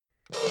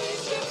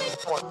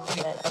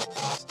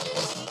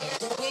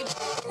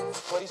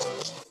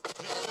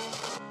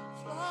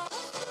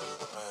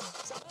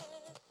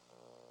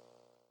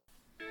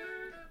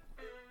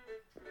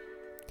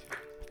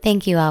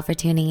Thank you all for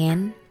tuning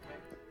in.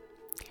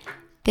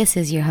 This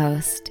is your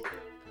host,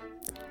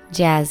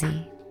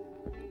 Jazzy.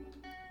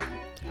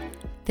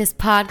 This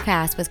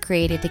podcast was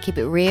created to keep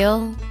it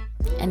real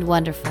and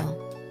wonderful,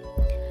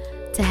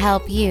 to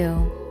help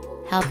you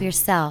help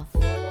yourself,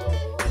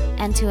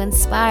 and to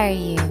inspire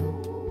you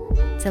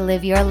to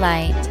live your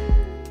light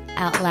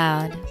out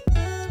loud.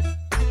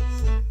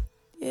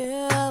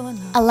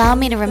 Allow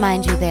me to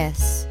remind you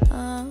this.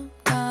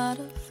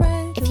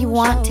 If you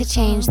want to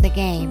change the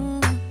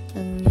game,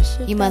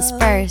 you must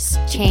first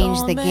change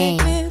the game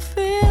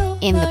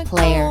in the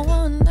player.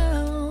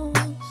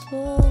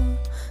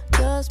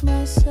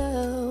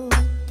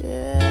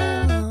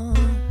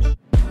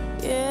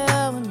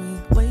 When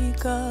we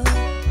wake up,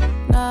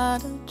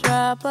 not a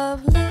drop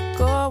of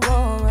liquor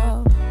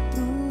or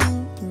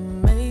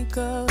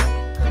makeup.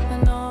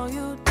 I know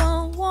you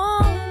don't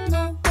want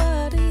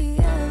nobody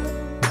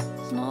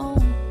else, no,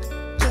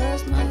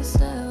 just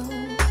myself,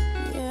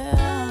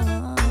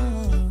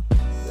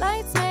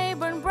 Lights may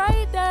burn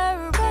brighter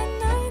at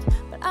night,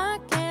 but I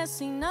can't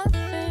see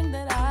nothing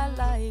that I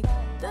like.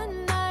 The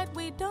night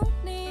we don't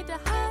need to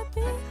hide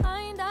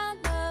behind. I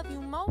love you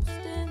most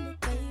in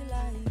the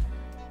daylight.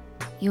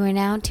 You are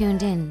now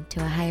tuned in to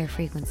a higher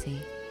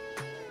frequency,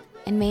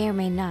 and may or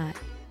may not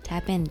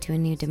tap into a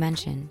new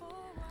dimension,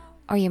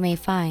 or you may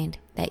find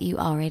that you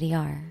already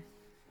are.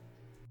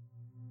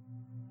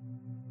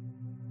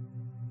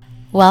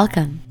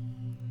 Welcome.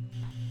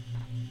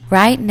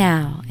 Right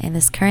now, in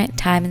this current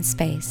time and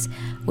space,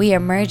 we are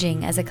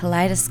merging as a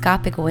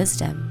kaleidoscopic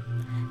wisdom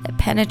that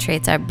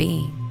penetrates our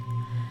being.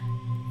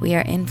 We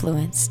are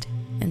influenced,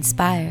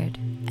 inspired,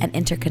 and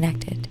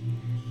interconnected.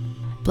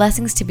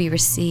 Blessings to be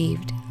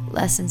received,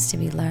 lessons to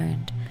be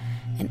learned,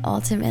 and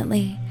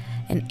ultimately,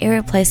 an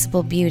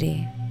irreplaceable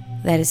beauty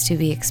that is to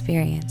be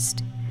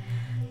experienced.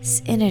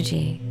 This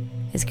energy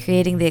is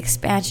creating the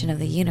expansion of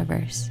the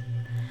universe,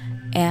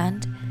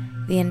 and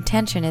the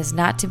intention is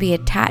not to be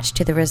attached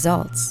to the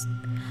results,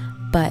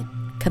 but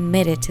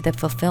committed to the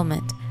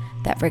fulfillment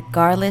that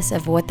regardless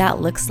of what that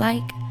looks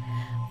like,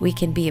 we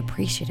can be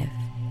appreciative.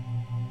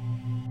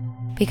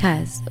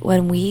 Because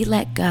when we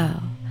let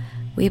go,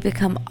 we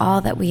become all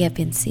that we have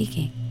been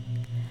seeking.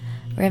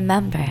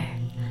 Remember,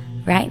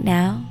 right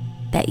now,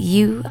 that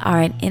you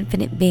are an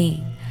infinite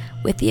being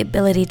with the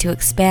ability to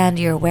expand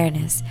your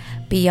awareness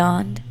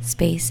beyond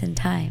space and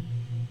time.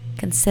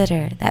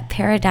 Consider that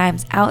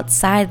paradigms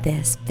outside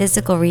this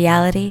physical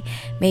reality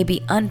may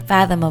be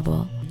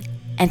unfathomable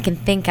and can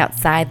think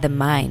outside the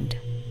mind.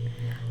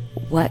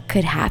 What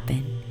could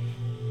happen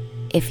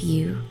if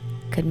you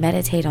could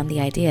meditate on the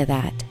idea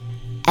that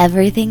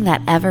everything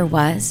that ever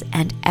was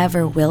and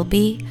ever will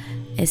be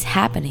is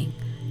happening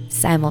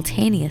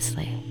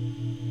simultaneously,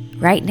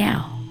 right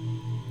now,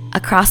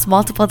 across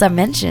multiple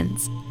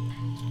dimensions?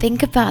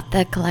 Think about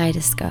the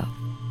kaleidoscope.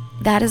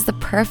 That is the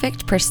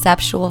perfect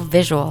perceptual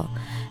visual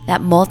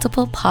that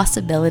multiple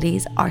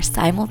possibilities are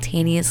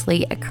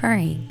simultaneously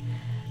occurring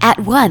at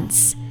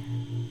once,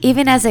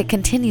 even as it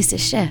continues to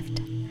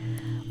shift.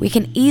 We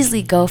can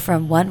easily go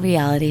from one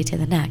reality to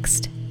the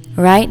next.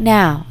 Right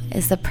now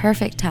is the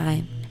perfect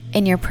time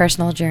in your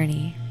personal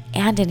journey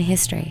and in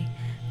history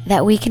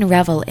that we can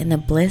revel in the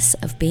bliss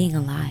of being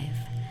alive,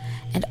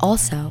 and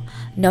also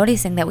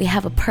noticing that we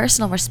have a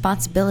personal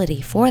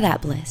responsibility for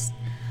that bliss.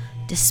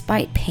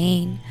 Despite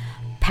pain,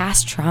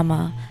 past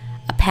trauma,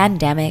 a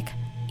pandemic,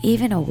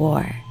 even a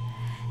war,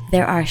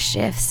 there are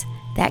shifts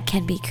that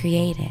can be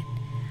created,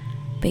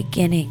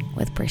 beginning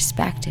with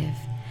perspective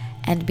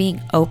and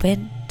being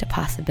open to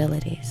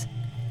possibilities.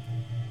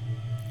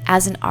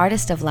 As an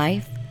artist of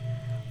life,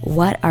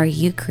 what are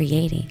you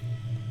creating?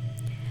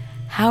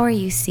 How are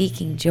you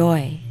seeking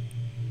joy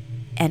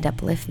and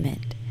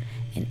upliftment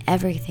in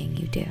everything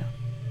you do?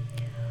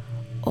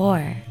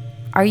 Or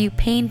are you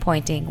pain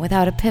pointing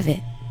without a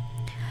pivot?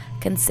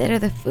 Consider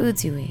the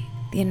foods you eat,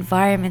 the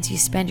environments you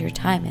spend your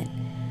time in,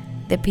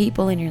 the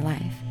people in your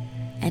life,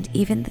 and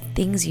even the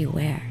things you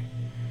wear.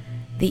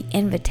 The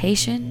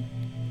invitation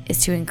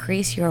is to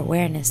increase your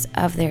awareness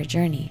of their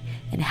journey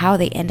and how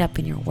they end up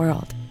in your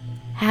world.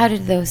 How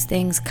did those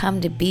things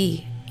come to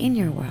be in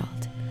your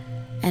world?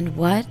 And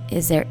what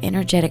is their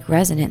energetic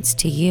resonance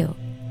to you?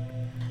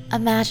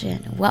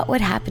 Imagine what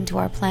would happen to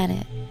our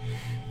planet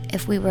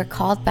if we were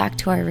called back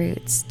to our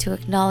roots to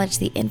acknowledge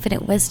the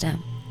infinite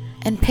wisdom,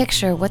 and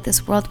picture what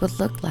this world would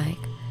look like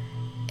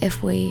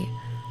if we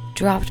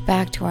dropped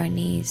back to our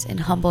knees in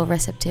humble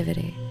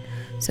receptivity,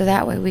 so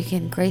that way we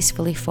can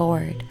gracefully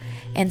forward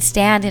and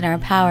stand in our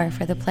power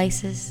for the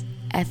places,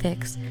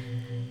 ethics,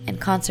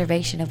 and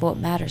conservation of what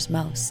matters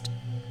most.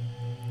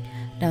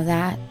 Now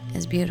that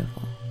is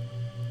beautiful.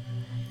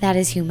 That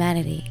is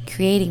humanity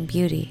creating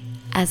beauty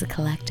as a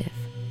collective.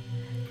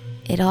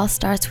 It all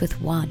starts with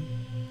one.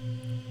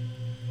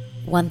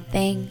 One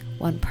thing,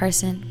 one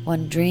person,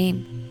 one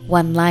dream,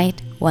 one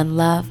light, one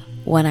love,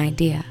 one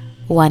idea.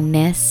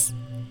 Oneness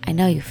I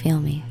know you feel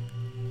me.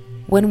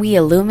 When we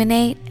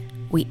illuminate,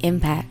 we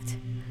impact.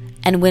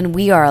 And when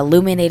we are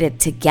illuminated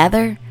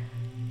together,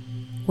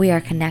 we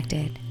are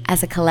connected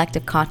as a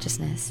collective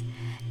consciousness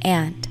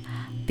and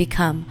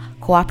become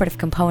cooperative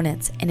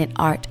components in an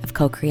art of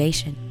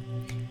co-creation.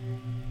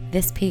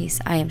 This piece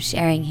I am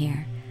sharing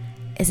here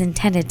is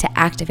intended to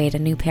activate a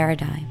new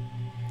paradigm.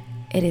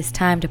 It is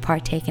time to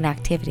partake in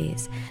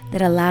activities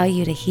that allow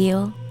you to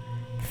heal,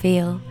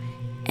 feel,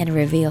 and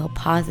reveal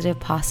positive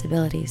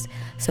possibilities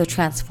so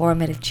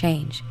transformative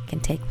change can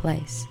take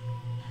place.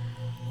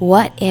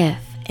 What if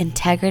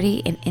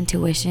integrity and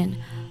intuition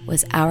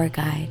was our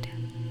guide?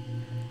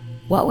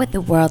 What would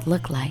the world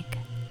look like?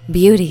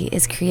 Beauty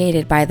is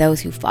created by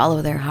those who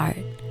follow their heart,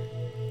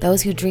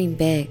 those who dream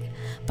big,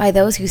 by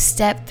those who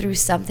step through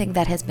something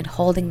that has been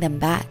holding them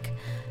back,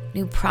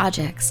 new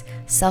projects,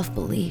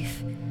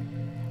 self-belief,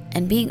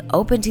 and being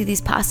open to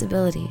these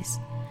possibilities.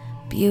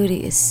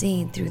 Beauty is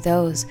seen through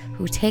those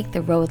who take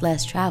the road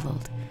less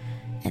traveled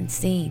and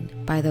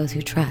seen by those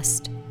who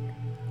trust.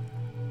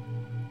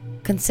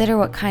 Consider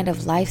what kind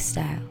of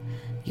lifestyle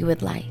you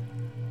would like,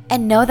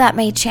 and know that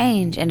may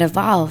change and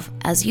evolve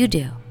as you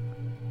do.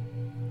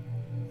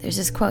 There's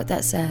this quote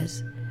that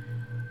says,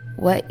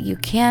 "What you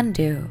can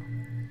do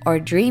or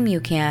dream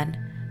you can,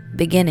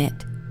 begin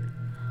it.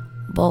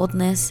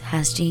 Boldness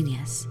has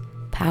genius,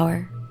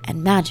 power,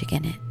 and magic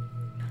in it."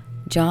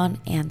 John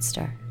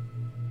Anster.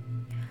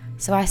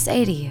 So I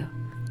say to you,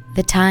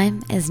 the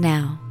time is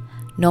now.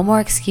 No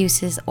more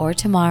excuses or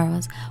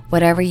tomorrows.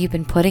 Whatever you've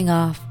been putting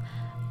off,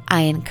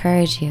 I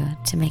encourage you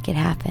to make it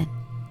happen.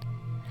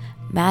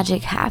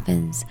 Magic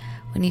happens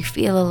when you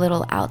feel a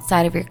little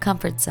outside of your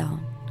comfort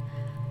zone.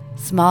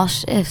 Small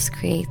shifts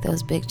create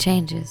those big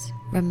changes.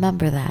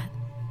 Remember that.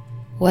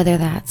 Whether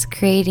that's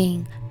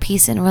creating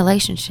peace in a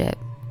relationship,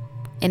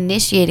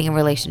 initiating a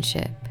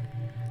relationship,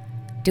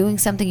 doing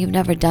something you've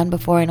never done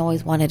before and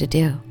always wanted to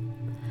do,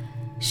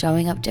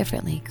 showing up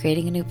differently,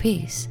 creating a new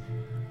piece,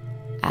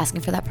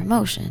 asking for that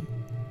promotion,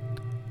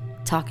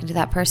 talking to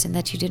that person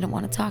that you didn't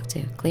want to talk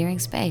to, clearing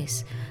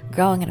space,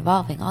 growing and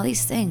evolving, all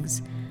these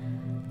things.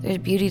 There's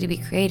beauty to be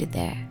created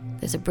there.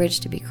 There's a bridge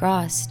to be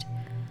crossed.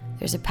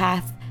 There's a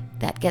path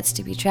that gets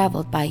to be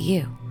traveled by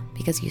you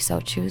because you so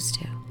choose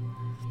to.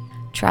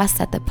 Trust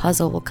that the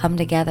puzzle will come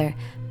together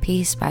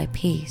piece by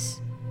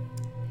piece,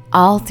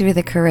 all through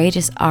the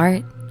courageous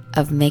art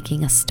of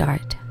making a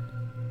start.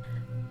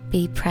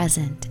 Be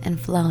present and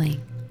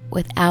flowing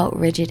without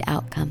rigid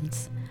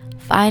outcomes.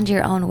 Find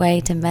your own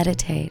way to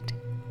meditate,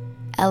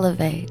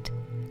 elevate,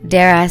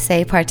 dare I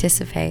say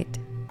participate.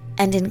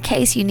 And in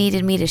case you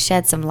needed me to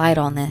shed some light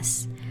on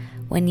this,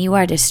 when you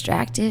are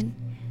distracted,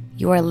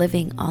 you are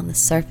living on the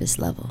surface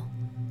level.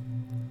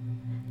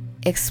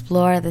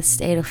 Explore the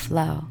state of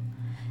flow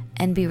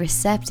and be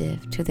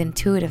receptive to the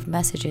intuitive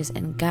messages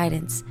and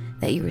guidance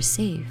that you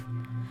receive.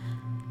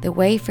 The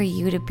way for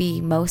you to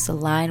be most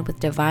aligned with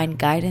divine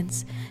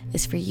guidance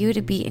is for you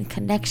to be in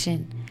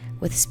connection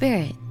with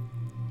spirit,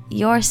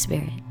 your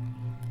spirit.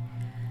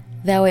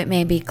 Though it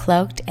may be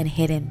cloaked and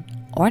hidden,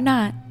 or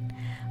not,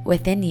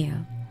 within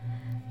you,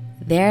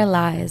 there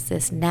lies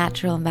this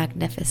natural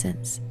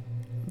magnificence,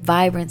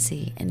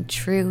 vibrancy, and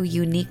true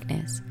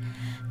uniqueness.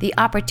 The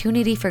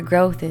opportunity for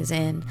growth is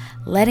in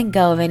letting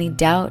go of any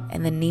doubt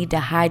and the need to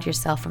hide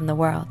yourself from the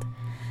world.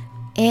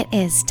 It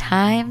is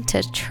time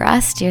to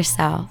trust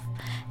yourself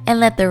and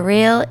let the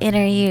real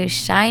inner you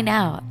shine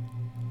out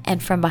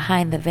and from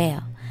behind the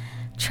veil.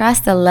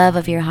 Trust the love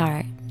of your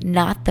heart,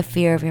 not the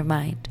fear of your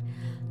mind.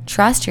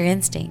 Trust your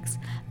instincts,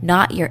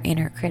 not your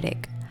inner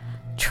critic.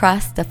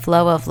 Trust the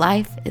flow of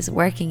life is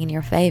working in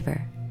your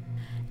favor.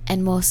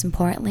 And most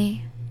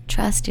importantly,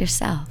 trust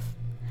yourself,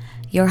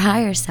 your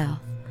higher self.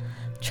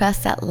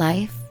 Trust that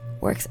life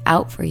works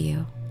out for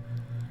you.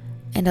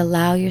 And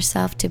allow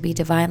yourself to be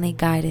divinely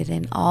guided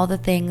in all the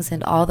things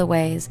and all the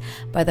ways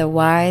by the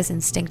wise,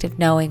 instinctive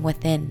knowing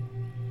within.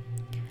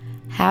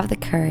 Have the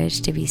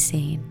courage to be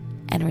seen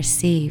and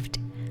received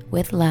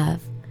with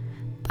love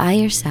by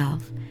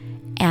yourself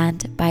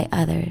and by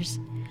others.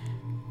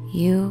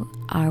 You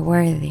are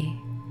worthy,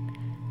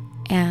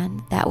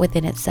 and that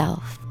within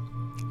itself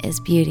is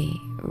beauty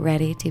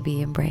ready to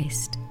be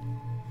embraced.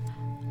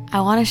 I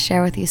want to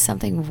share with you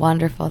something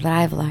wonderful that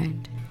I've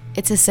learned.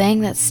 It's a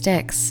saying that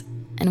sticks,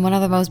 and one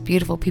of the most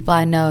beautiful people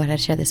I know had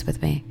shared this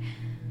with me.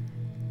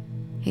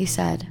 He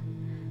said,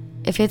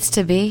 "If it's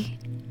to be,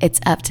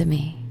 it's up to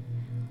me.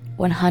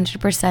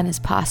 100% is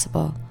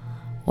possible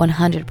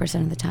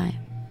 100% of the time.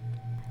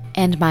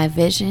 And my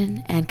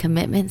vision and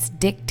commitments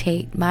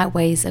dictate my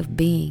ways of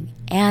being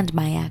and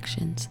my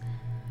actions.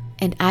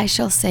 And I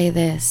shall say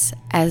this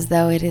as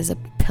though it is a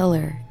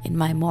pillar in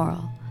my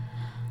moral.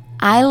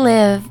 I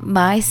live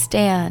my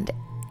stand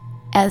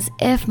as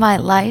if my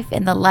life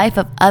and the life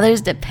of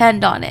others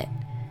depend on it.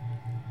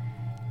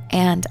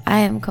 And I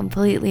am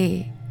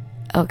completely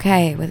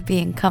okay with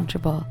being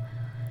comfortable,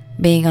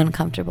 being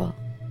uncomfortable.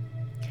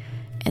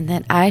 And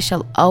then I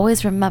shall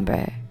always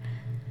remember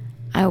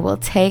I will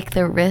take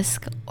the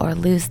risk or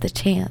lose the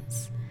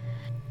chance."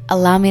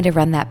 Allow me to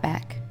run that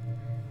back.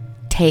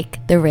 Take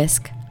the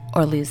risk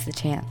or lose the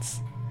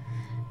chance.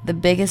 The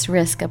biggest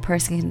risk a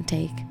person can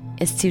take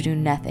is to do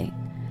nothing.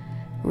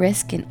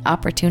 Risk and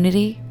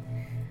opportunity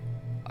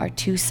are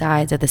two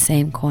sides of the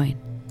same coin.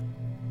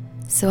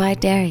 So I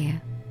dare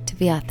you to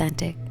be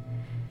authentic,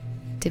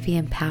 to be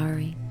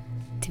empowering,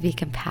 to be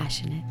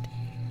compassionate,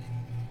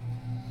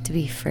 to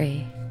be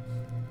free,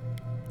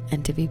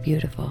 and to be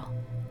beautiful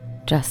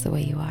just the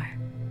way you are.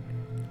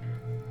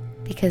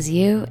 Because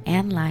you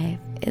and life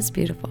is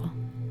beautiful.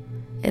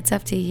 It's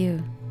up to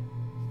you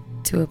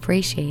to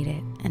appreciate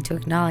it and to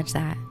acknowledge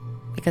that,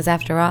 because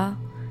after all,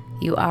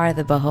 you are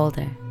the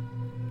beholder.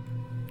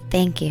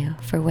 Thank you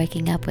for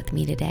waking up with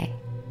me today.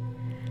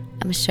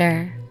 I'm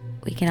sure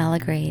we can all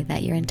agree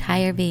that your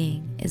entire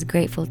being is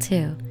grateful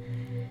too,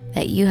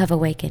 that you have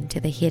awakened to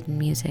the hidden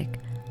music,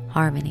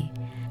 harmony,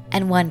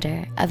 and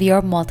wonder of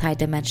your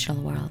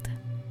multidimensional world.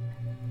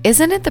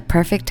 Isn't it the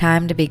perfect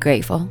time to be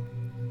grateful?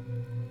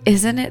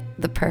 Isn't it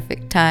the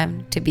perfect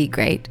time to be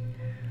great?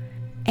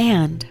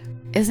 And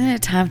isn't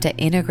it time to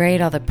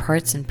integrate all the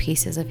parts and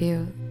pieces of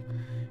you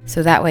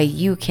so that way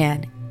you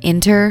can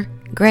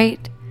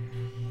integrate?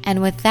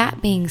 And with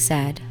that being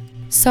said,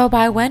 so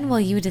by when will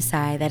you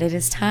decide that it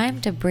is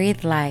time to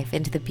breathe life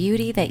into the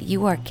beauty that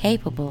you are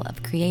capable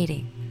of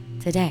creating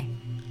today?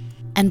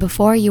 And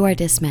before you are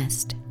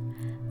dismissed,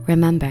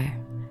 remember,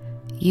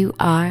 you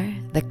are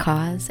the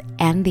cause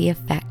and the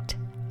effect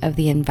of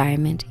the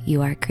environment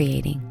you are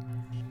creating.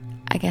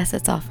 I guess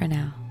that's all for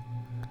now.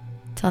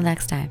 Till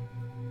next time.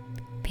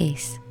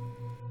 Peace.